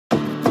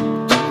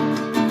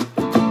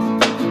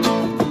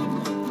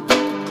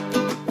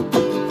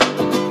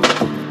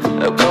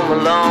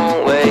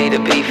long way to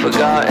be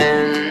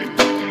forgotten.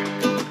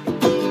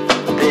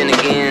 Then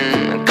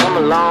again, come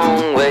a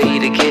long way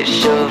to get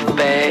shoved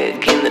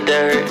back in the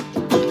dirt.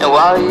 And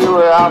while you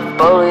were off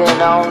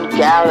bullying on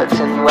gallops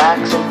and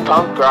waxing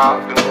punk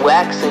rock and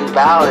waxing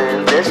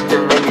ballads, this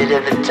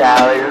diminutive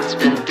Italian's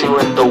been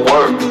doing the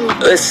work.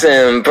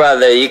 Listen,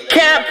 brother, you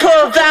can't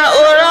pull that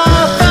one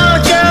off on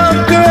a girl who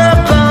grew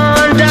up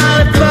on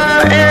Dolly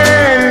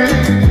Parton.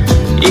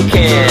 You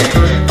can't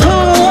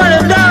pull one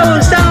of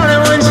those on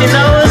her when she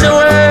knows her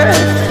worth.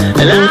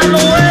 And I'm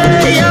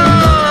aware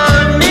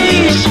you're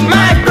niche,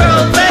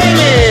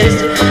 micro-famous,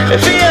 and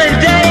feeling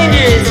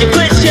dangerous. You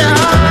put your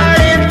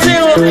heart into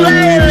a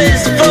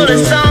playlist full of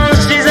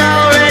songs she's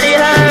already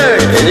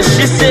heard. And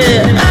she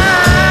said,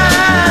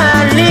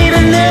 I need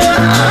a new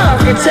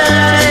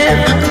archetype.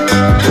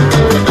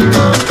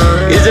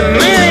 Is a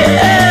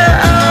millionaire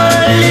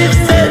or lives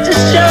such a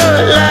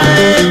short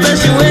life? But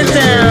she went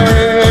down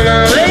when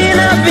I'm laying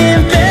up in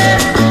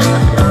bed.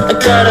 I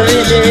got a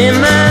vision in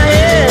my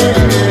head.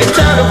 We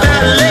talk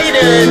about it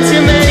later,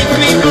 too many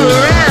people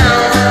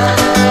around.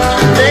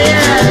 They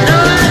had no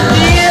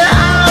idea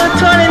how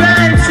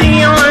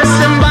 2019 was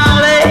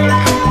symbolic.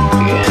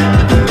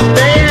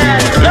 They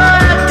had no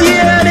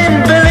idea I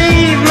didn't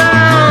believe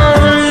my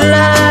own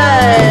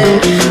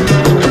life.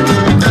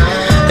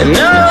 And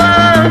no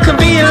one can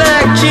be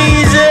like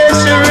Jesus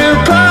or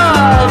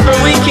RuPaul, but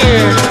we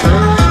can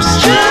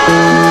strive,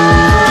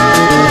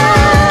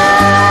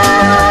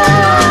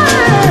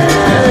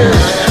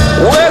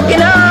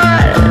 working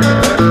hard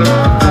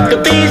to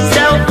be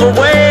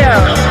self-aware.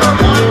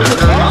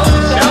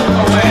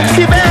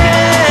 Too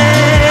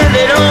bad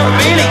they don't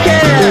really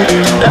care.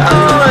 They'll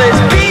always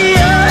be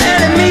your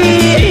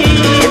enemy.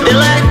 They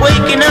like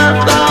waking up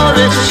all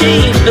the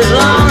sheep as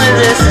long as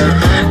it's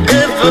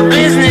good for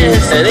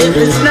business. And if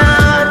it's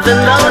not, then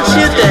don't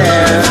you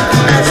dare.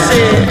 That's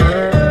it.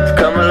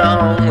 Come a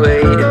long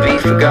way to be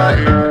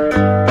forgotten.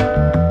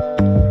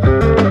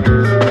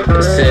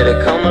 I said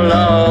I've come a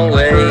long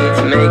way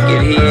to make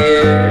it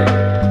here.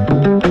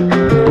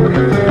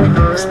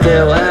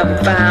 Still I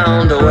haven't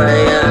found a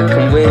way I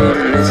can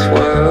win this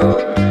world,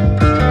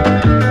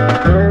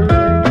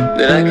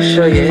 that I can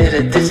show you how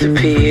to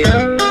disappear.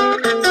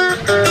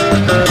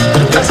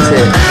 I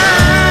said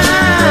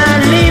I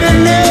need a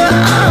new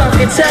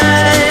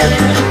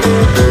archetype.